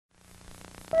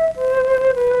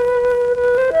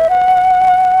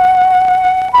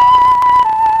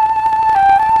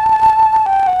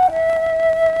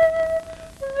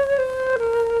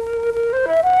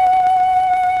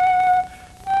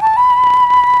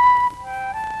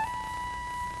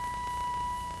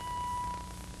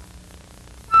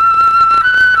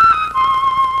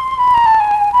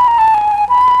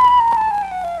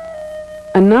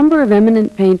number of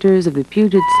eminent painters of the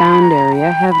Puget Sound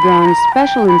area have drawn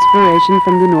special inspiration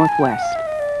from the Northwest.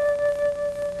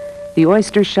 The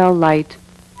oyster shell light,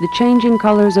 the changing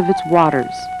colors of its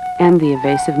waters, and the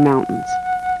evasive mountains.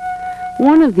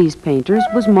 One of these painters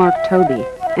was Mark Tobey,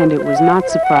 and it was not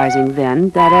surprising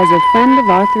then that as a friend of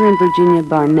Arthur and Virginia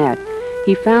Barnett,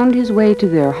 he found his way to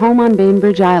their home on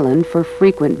Bainbridge Island for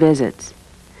frequent visits.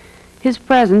 His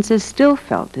presence is still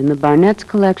felt in the Barnett's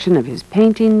collection of his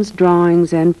paintings,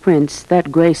 drawings, and prints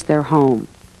that grace their home.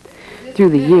 Through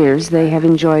the years, they have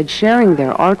enjoyed sharing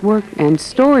their artwork and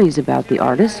stories about the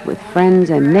artists with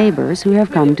friends and neighbors who have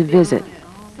come to visit.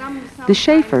 The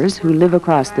Schaefers, who live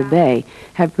across the bay,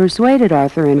 have persuaded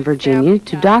Arthur and Virginia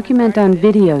to document on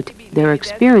videotape their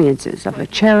experiences of a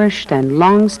cherished and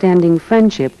long-standing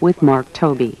friendship with Mark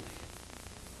Tobey.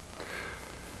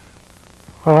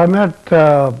 Well, I met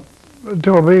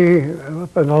Tobey in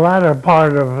the latter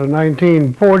part of the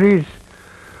 1940s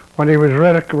when he was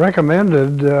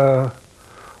recommended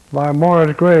by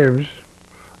Morris Graves.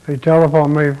 He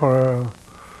telephoned me for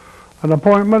an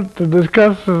appointment to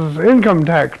discuss his income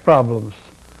tax problems.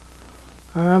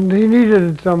 And he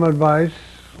needed some advice.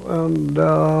 And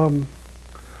an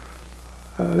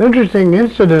interesting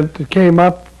incident that came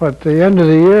up at the end of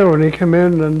the year when he came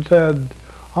in and said,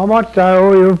 "How much I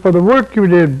owe you for the work you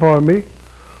did for me?"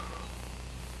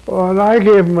 And I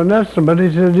gave him an estimate.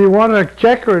 He said, "Do you want a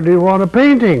check or do you want a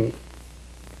painting?"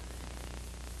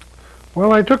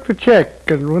 Well, I took the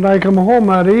check, and when I come home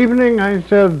that evening, I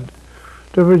said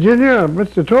to Virginia,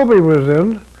 Mr. Tobey was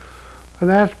in,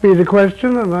 and asked me the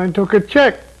question, and I took a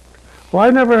check. Well,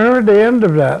 I never heard the end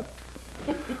of that.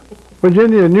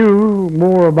 Virginia knew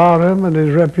more about him and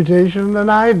his reputation than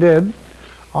I did,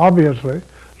 obviously.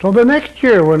 So the next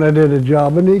year when I did a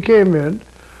job and he came in,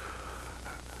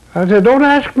 I said, "Don't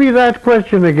ask me that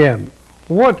question again."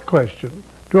 "What question?"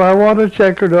 "Do I want a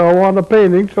check or do I want a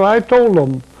painting?" So I told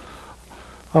him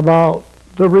about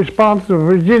the response of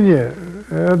Virginia,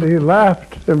 and he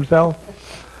laughed himself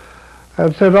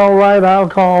and said, "All right, I'll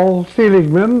call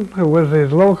Seligman," who was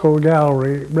his local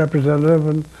gallery representative,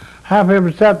 and have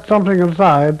him set something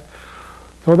aside.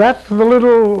 So that's the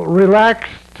little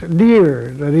relaxed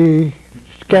deer that he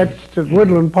sketched at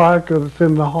Woodland Park that's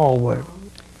in the hallway.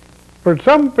 For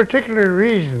some particular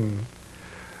reason,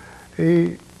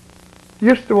 he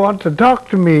used to want to talk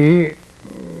to me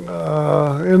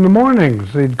in the mornings.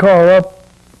 He'd call up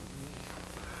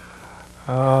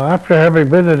after having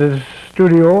been at his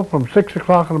studio from 6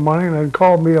 o'clock in the morning, and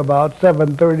call me about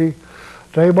 7:30.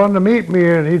 So he wanted to meet me,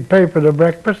 and he'd pay for the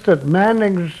breakfast at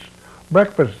Manning's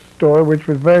breakfast store, which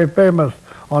was very famous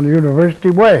on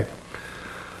University Way.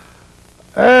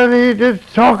 And he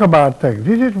just talk about things.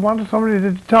 He just wanted somebody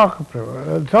to talk to.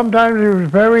 And sometimes he was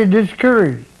very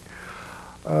discouraged.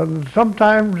 And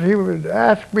sometimes he would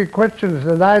ask me questions,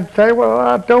 and I'd say,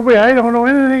 "Well, Tobey, I don't know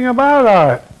anything about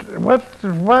art.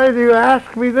 Why do you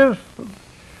ask me this?"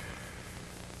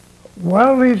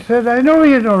 "Well," he said, "I know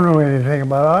you don't know anything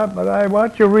about art, but I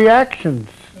want your reactions."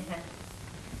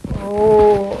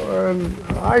 Oh, and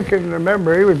I can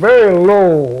remember he was very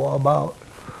low about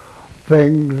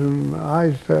things, and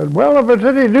I said, "Well, if it's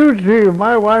any news to you,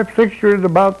 my wife thinks you're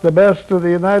about the best of the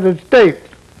United States."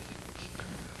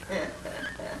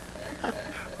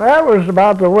 That was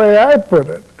about the way I put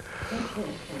it.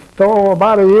 So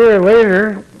about a year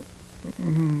later,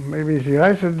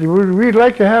 I said, "We'd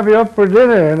like to have you up for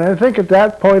dinner," and I think at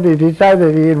that point he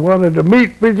decided he wanted to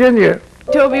meet Virginia.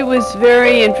 Tobey was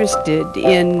very interested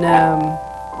in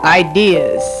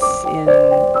ideas,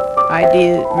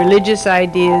 religious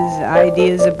ideas,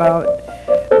 ideas about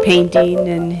painting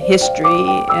and history,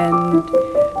 and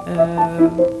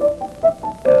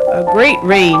a great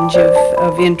range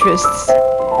of interests.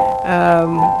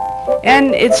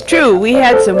 And it's true, we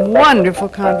had some wonderful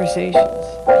conversations.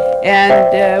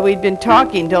 And we'd been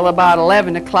talking till about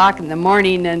 11 o'clock in the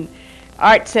morning, and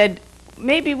Art said,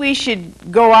 maybe we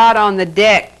should go out on the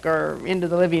deck or into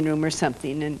the living room or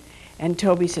something. And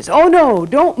Tobey says, "Oh no,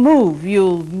 don't move,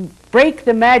 you'll break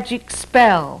the magic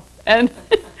spell." And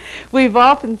we've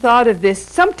often thought of this.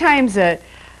 Sometimes a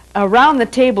around the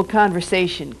table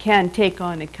conversation can take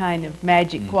on a kind of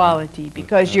magic quality,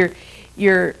 because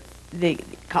you're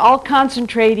all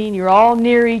concentrating, you're all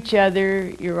near each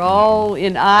other, you're all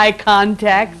in eye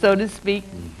contact, so to speak.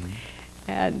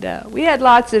 And we had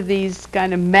lots of these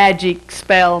kind of magic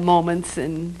spell moments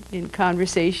in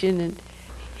conversation. And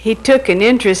he took an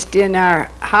interest in our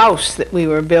house that we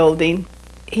were building.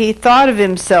 He thought of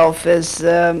himself as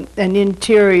an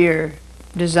interior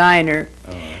designer.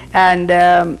 And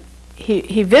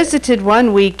he visited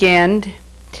one weekend,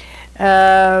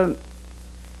 and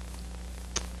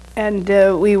And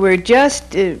we were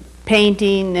just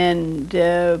painting and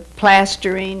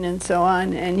plastering and so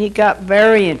on, and he got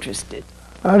very interested.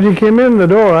 As he came in the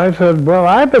door, I said, well,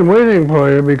 I've been waiting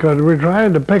for you because we're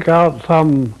trying to pick out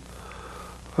some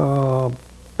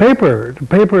paper to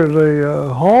paper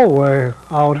the hallway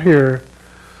out here.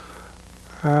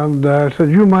 And I said,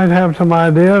 you might have some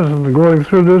ideas in going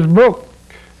through this book.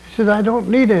 He said, I don't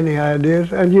need any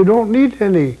ideas, and you don't need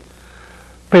any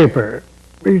paper.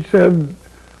 He said,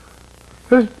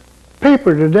 this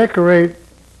paper to decorate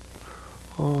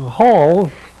halls,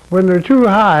 when they're too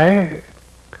high,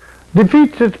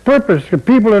 defeats its purpose. If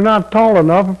people are not tall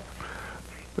enough,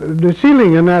 the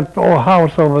ceiling in that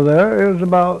house over there is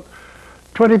about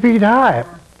 20 feet high,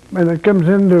 and it comes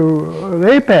into the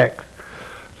apex.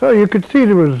 So you could see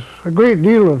there was a great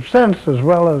deal of sense as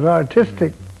well as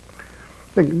artistic.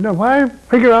 Now, why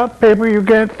figure out paper you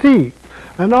can't see?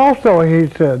 And also, he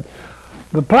said,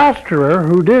 the plasterer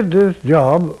who did this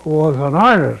job was an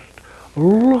artist.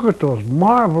 Look at those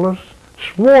marvelous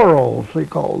swirls, he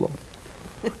called them.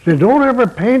 He said, don't ever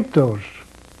paint those.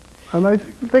 And I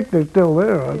think they're still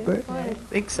there, aren't they? I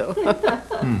think so.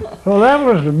 So that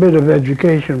was a bit of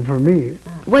education for me.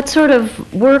 What sort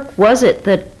of work was it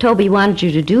that Tobey wanted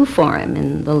you to do for him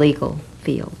in the legal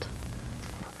field?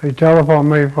 He telephoned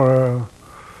me for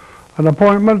an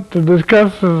appointment to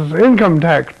discuss his income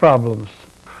tax problems.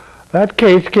 That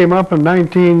case came up in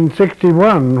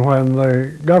 1961 when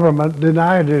the government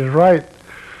denied his right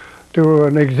to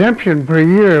an exemption per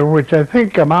year, which I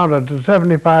think amounted to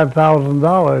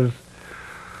 $75,000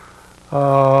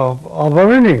 of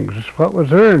earnings, what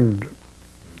was earned.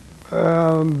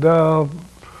 And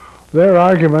their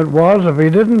argument was if he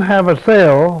didn't have a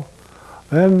sale,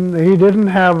 then he didn't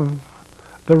have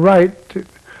the right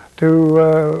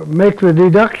to make the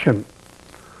deduction.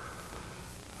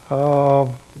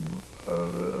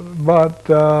 But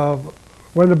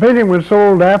when the painting was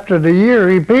sold after the year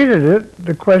he painted it,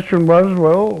 the question was,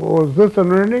 well, was this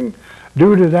an earning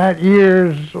due to that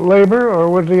year's labor, or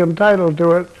was he entitled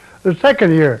to it the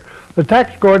second year? The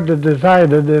tax court that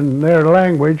decided in their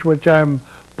language, which I'm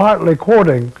partly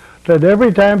quoting, said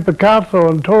every time Picasso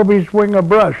and Tobey swing a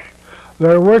brush,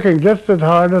 they're working just as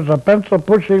hard as a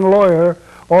pencil-pushing lawyer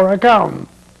or accountant.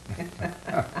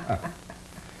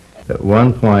 At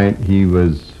one point he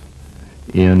was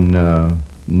in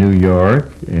New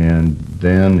York and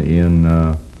then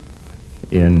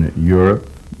in Europe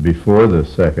before the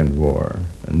Second War,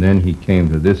 and then he came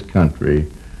to this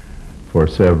country for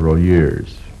several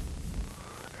years.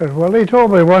 Well, he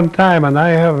told me one time, and I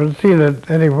haven't seen it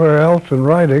anywhere else in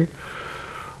writing,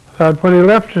 that when he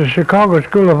left the Chicago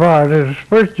School of Art, his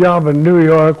first job in New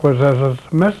York was as a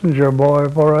messenger boy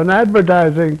for an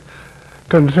advertising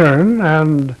concern,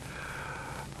 and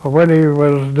when he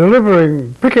was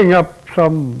picking up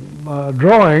some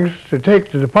drawings to take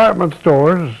to department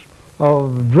stores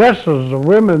of dresses of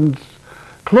women's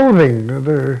clothing that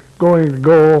are going to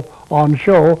go on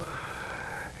show,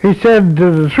 he said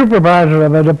to the supervisor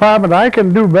of the department, I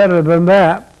can do better than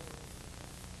that.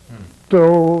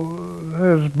 So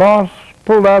his boss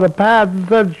pulled out a pad and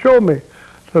said, show me.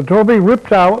 So Tobey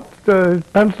whipped out his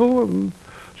pencil and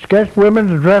sketched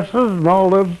women's dresses and all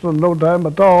this in no time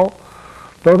at all.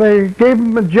 So they gave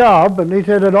him a job, and he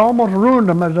said it almost ruined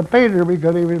him as a painter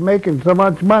because he was making so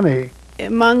much money.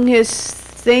 Among his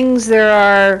things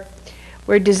were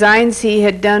designs he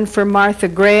had done for Martha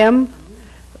Graham,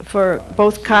 for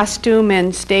both costume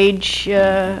and stage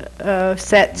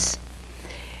sets.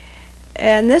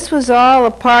 And this was all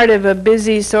a part of a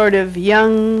busy sort of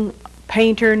young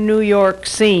painter New York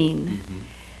scene.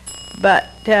 But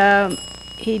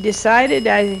he decided,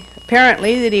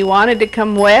 apparently, that he wanted to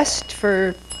come west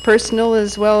for personal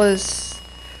as well as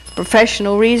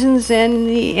professional reasons, and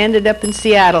he ended up in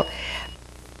Seattle.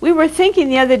 We were thinking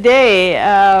the other day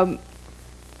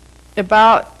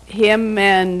about him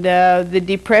and the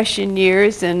Depression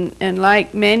years, and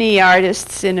like many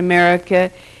artists in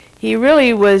America, he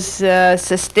really was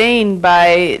sustained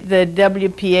by the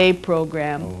WPA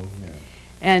program,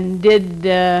 and did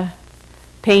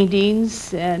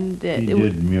paintings, and he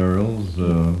did murals.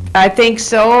 I think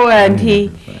so, and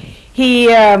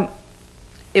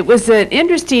it was an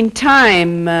interesting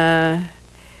time.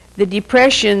 The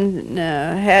Depression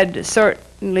had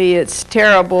certainly its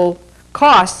terrible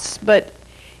costs, but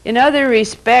in other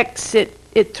respects,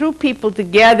 it threw people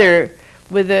together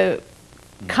with a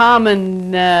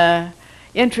common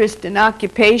interest and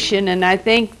occupation, and I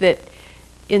think that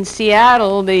in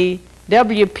Seattle, the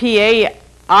WPA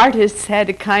artists had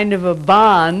a kind of a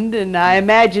bond, and I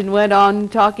imagine went on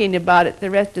talking about it the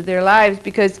rest of their lives,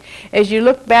 because as you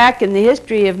look back in the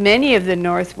history of many of the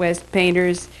Northwest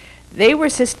painters, they were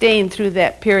sustained through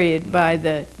that period by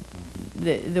the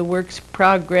Works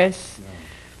Progress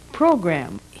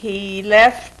program. He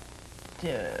left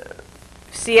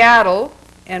Seattle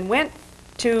and went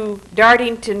to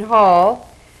Dartington Hall,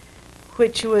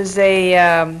 which was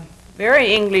a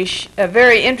very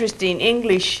interesting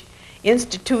English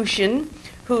institution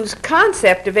whose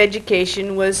concept of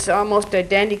education was almost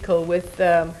identical with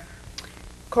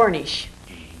Cornish.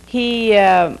 He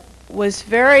was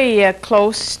very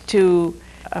close to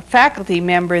a faculty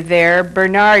member there,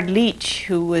 Bernard Leach,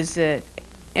 who was an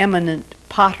eminent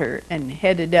potter and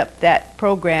headed up that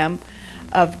program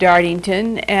of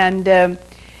Dartington. And the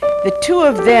two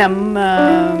of them,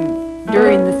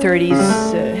 during the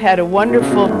 30s, had a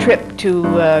wonderful trip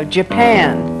to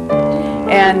Japan.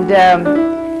 And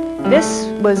this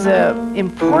was an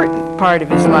important part of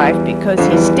his life because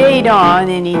he stayed on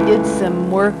and he did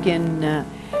some work in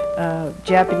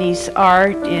Japanese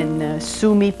art, in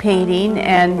sumi painting,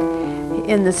 and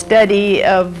in the study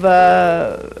of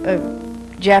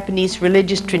Japanese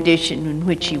religious tradition, in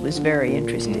which he was very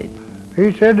interested.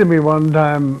 He said to me one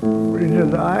time, he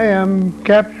said, I am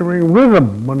capturing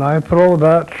rhythm when I throw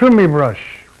that sumi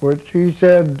brush, which he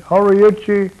said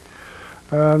Horiuchi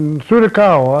and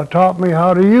Tsudakawa taught me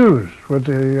how to use with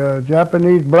the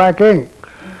Japanese black ink.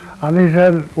 And he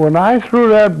said, when I threw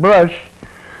that brush,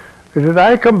 he said,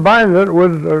 I combined it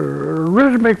with a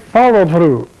rhythmic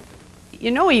follow-through.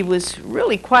 You know, he was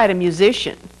really quite a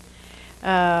musician.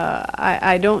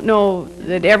 I don't know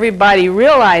that everybody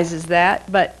realizes that,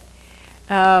 but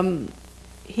when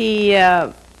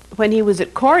he was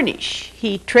at Cornish,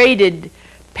 he traded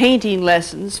painting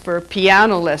lessons for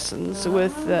piano lessons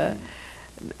with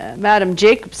Madame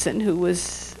Jacobson, who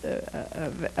was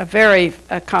a very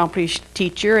accomplished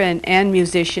teacher and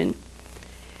musician.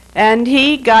 And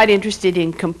he got interested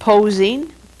in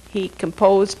composing. He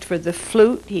composed for the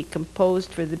flute, he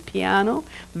composed for the piano,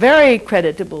 very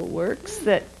creditable works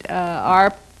that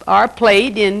are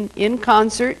played in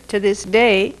concert to this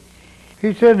day.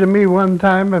 He said to me one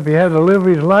time if he had to live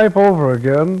his life over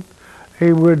again,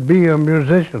 he would be a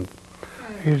musician.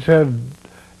 He said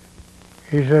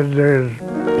there's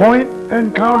point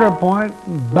and counterpoint,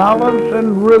 balance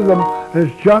and rhythm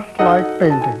is just like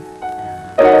painting.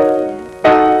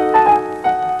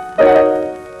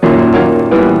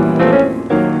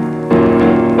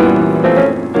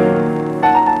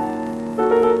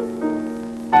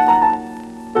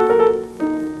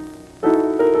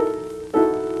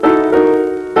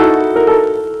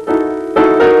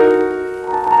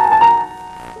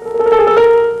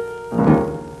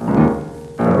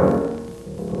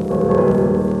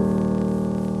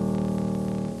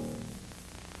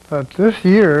 But this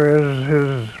year is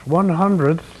his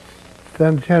 100th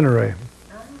centenary.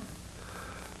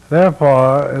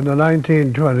 Therefore, in the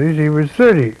 1920s, he was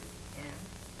 30.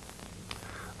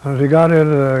 As he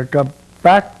got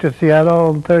back to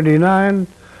Seattle in 39,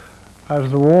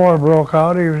 as the war broke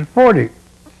out, he was 40.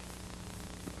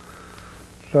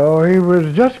 So he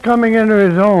was just coming into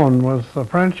his own with the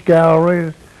French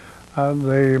galleries and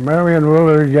the Marion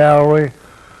Willard Gallery,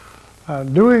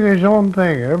 doing his own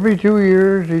thing. Every 2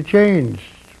 years he changed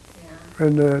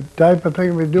in the type of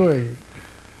thing he was doing.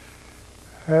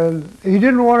 And he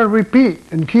didn't want to repeat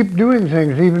and keep doing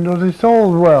things even though they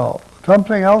sold well.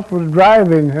 Something else was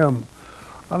driving him.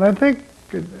 And I think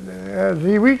as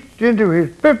he reached into his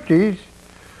 50s,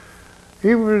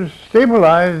 he was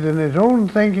stabilized in his own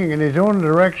thinking, in his own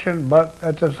direction, but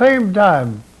at the same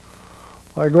time,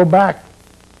 I go back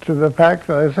to the fact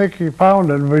that I think he found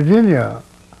in Virginia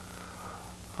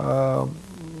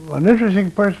an interesting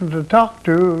person to talk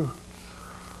to,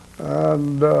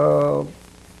 and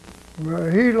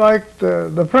he liked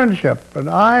the friendship. And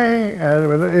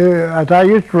as I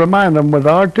used to remind him, was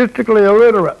artistically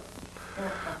illiterate,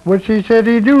 which he said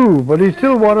he do, but he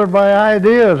still wanted my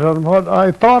ideas on what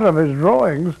I thought of his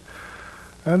drawings.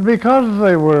 And because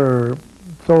they were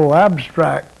so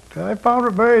abstract, I found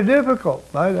it very difficult.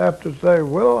 I'd have to say,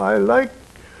 well, I like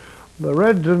the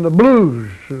reds and the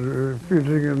blues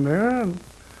fusing in there.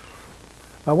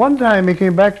 And one time he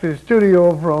came back to the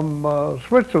studio from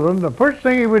Switzerland. The first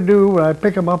thing he would do when I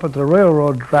pick him up at the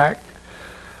railroad track,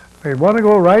 he'd want to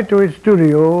go right to his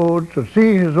studio to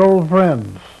see his old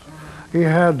friends. He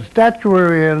had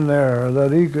statuary in there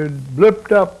that he could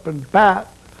lift up and pat.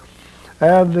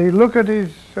 And he'd look at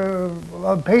his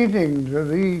paintings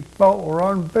that he thought were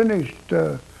unfinished,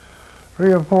 3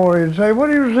 or 4. He'd say, what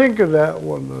do you think of that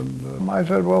one? And I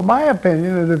said, well, my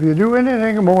opinion is if you do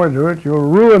anything more to it, you'll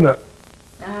ruin it.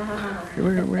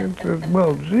 We said,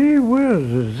 well, gee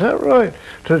whiz, is that right?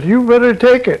 Said, you better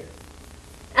take it.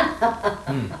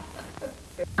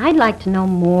 I'd like to know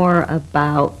more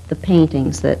about the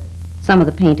paintings some of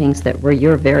the paintings that were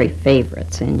your very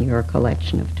favorites in your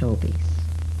collection of Tobey's.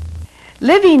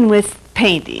 Living with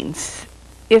paintings,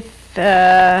 if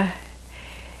they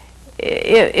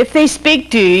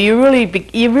speak to you,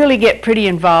 you really get pretty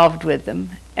involved with them.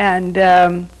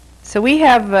 And so we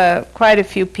have quite a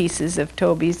few pieces of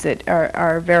Tobey's that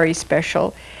are very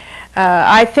special.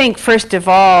 I think, first of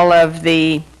all, of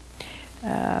the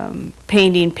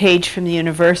painting Page from the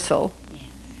Universal,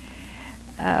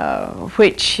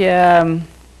 which there's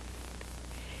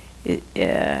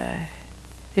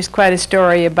quite a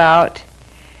story about,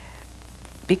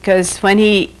 because when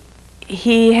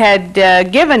he had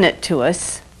given it to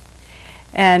us,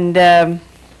 and it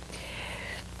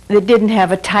didn't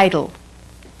have a title.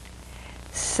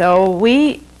 So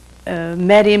we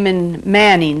met him in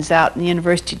Manning's out in the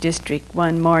University District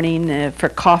one morning for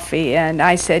coffee, and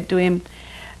I said to him,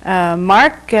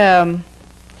 Mark, that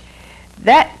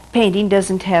painting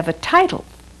doesn't have a title.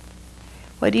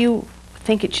 What do you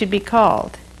think it should be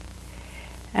called?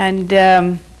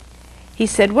 And he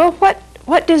said, well,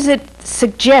 what does it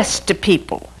suggest to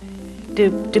people?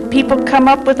 Do people come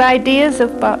up with ideas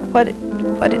about what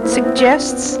it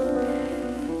suggests?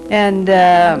 And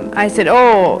I said,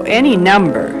 oh, any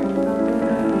number.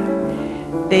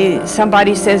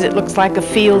 Somebody says it looks like a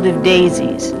field of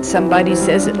daisies. Somebody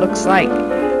says it looks like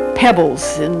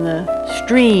pebbles in the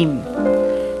stream.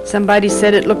 Somebody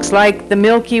said it looks like the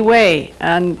Milky Way.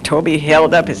 And Tobey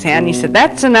held up his hand. He said,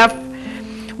 that's enough.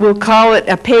 We'll call it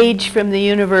A Page from the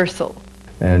Universal.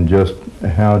 And just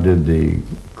how did the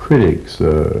critics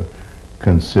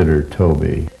consider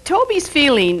Tobey? Tobey's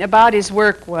feeling about his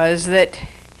work was that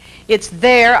it's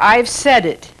there, I've said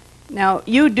it. Now,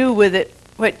 you do with it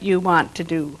what you want to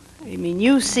do. I mean,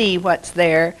 you see what's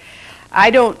there.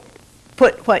 I don't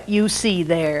put what you see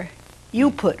there. You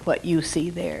put what you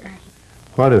see there.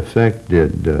 What effect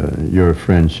did your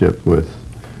friendship with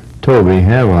Tobey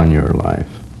have on your life?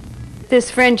 This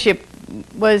friendship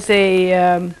was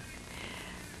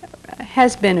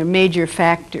has been a major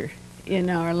factor in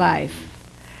our life.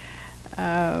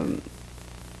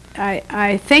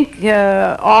 I think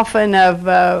often of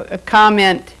a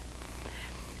comment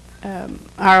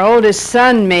our oldest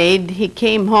son made. He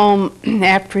came home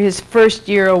after his first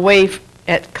year away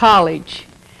at college,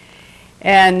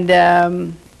 and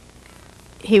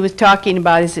he was talking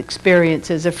about his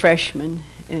experience as a freshman,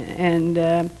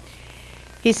 and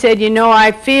he said, you know,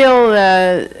 I feel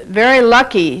very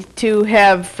lucky to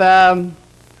have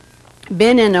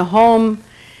been in a home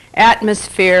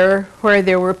atmosphere where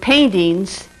there were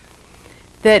paintings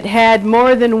that had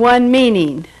more than one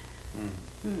meaning.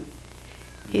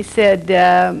 He said,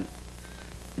 the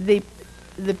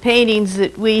paintings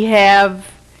that we have,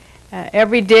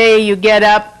 every day you get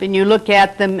up and you look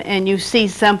at them and you see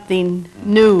something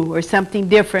new or something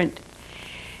different.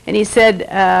 And he said,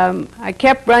 I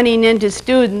kept running into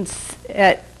students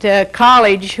at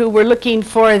college who were looking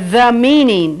for the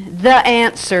meaning, the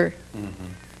answer.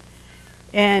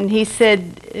 And he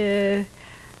said,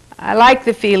 I like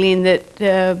the feeling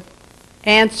that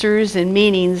answers and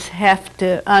meanings have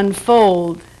to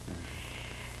unfold.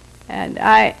 And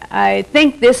I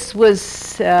think this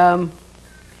was,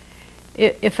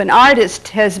 if an artist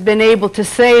has been able to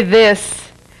say this,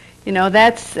 you know,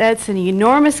 that's an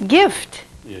enormous gift.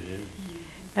 It is.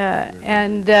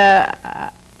 And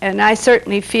I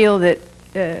certainly feel that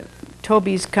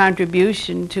Tobey's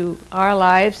contribution to our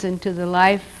lives and to the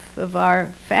life of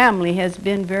our family has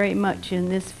been very much in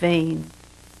this vein.